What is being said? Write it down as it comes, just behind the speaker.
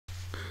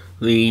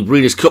The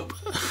Breeders' Cup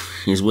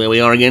is where we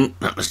are again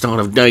at the start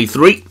of day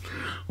 3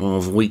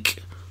 of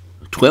week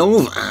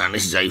 12, and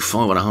this is a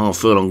 5.5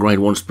 furlong grade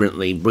 1 sprint,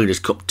 the Breeders'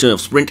 Cup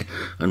Turf Sprint,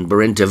 and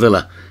Berenta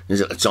Villa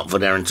is at the top for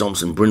Darren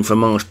Thompson, Bryn for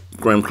Marsh,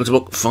 Graham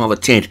Clutterbuck, Father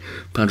Ted,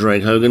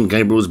 Padraig Hogan,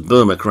 Gabriel's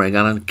Burma, Craig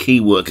Allen,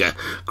 Key Worker,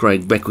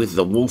 Craig Beckwith,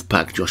 the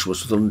Wolfpack, Joshua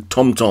Sutherland,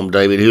 Tom Tom,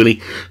 David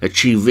Hooley,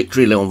 Achieve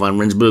Victory, Leon van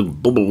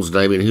Rensburg, Bubbles,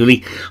 David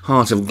Hooley,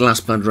 Heart of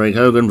Glass, Padraig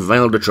Hogan,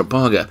 Vale de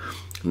Trapaga,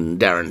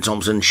 Darren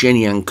Thompson,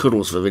 Shenyang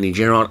Cuddles for Vinnie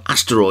Gerard,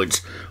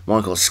 Asteroids,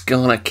 Michael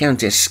Scala,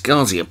 Countess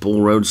Scarzia,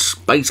 Paul Rhodes,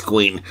 Space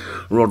Queen,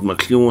 Rod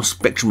McClure,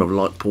 Spectrum of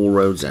Light, Paul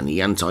Rhodes, and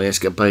Yantai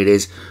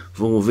Escapades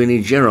for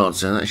Vinnie Gerard.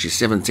 So that's your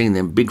 17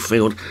 then, big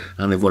field,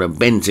 and they've got a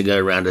bend to go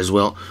round as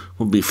well.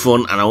 Would be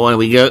fun, and away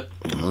we go.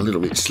 A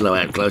little bit slow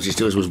out, closest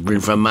to us was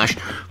Bryn for Mash,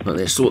 but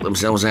they sort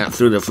themselves out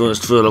through the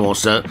first furlong or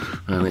so,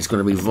 and it's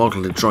going to be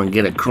vital to try and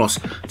get across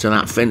to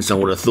that fence, I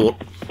would have thought.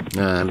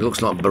 And it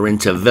looks like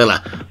Berenta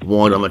Villa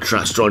wide on the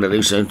track, trying to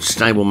do so.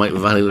 Stablemate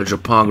Valley de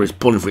Trapaga is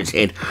pulling for its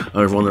head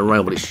over on the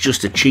rail, but it's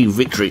just Achieve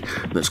Victory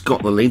that's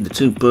got the lead. The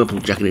two purple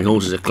jacketed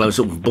horses are close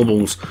up,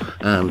 Bubbles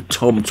and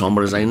Tom Tom,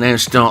 but as they now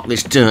start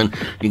this turn,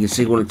 you can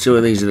see one or two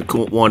of these that are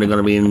caught wide are going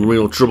to be in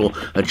real trouble.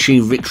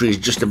 Achieve Victory is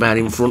just about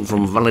in front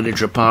from Valley de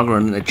Trapaga,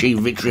 and Achieve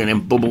Victory, and then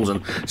Bubbles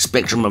and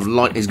Spectrum of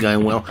Light is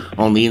going well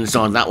on the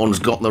inside. That one's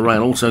got the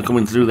rail. Also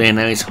coming through there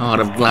now is Heart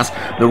of Glass.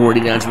 They're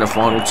already down to the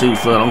final 2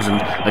 furlongs,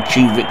 and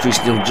Achieve Victory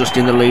still just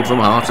in the lead from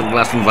Heart of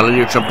Glass and Valley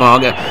de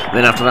Trapaga.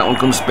 Then after that one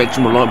comes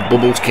Spectrum of Light,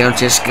 Bubbles,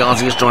 Countess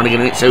Scarzia's trying to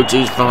get in it, so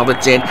too's Father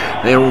Ted.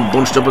 They're all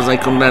bunched up as they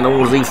come down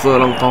towards the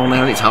furlong pole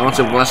now, and it's Heart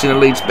of Glass in the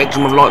lead.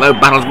 Spectrum of Light though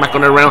battles back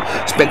on the rail.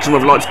 Spectrum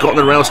of Light's got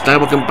the rail.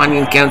 Stable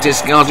companion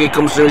Countess Scarzia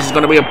comes through. This is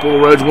going to be a Paul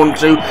Rhodes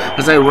 1-2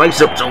 as they race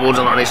up towards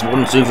a nice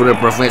 1-2 for the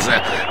Professor,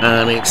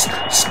 and it's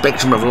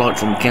Spectrum of Light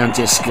from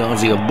Countess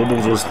Scarzia.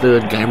 Bubbles was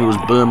third, Gabriel's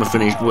Burma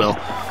finished well,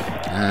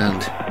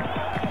 and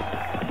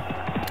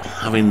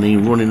having the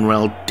running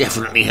rail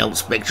definitely helped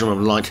Spectrum of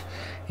Light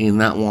in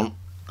that one.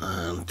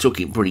 Took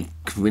it pretty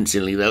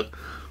convincingly though.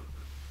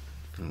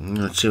 2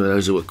 of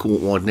those who were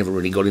caught wide never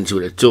really got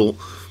into it at all.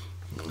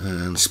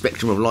 And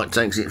Spectrum of Light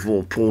takes it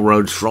for Paul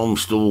Rhodes from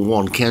stall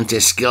 1.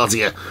 Countess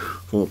Scarzia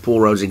for Paul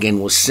Rhodes again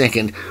was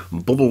second.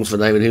 Bubbles for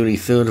David Hooley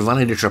third.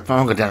 Valley de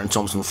Trapaga, Darren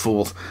Thompson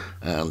fourth.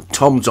 And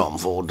Tom Tom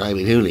for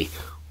David Hooley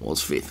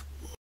was fifth.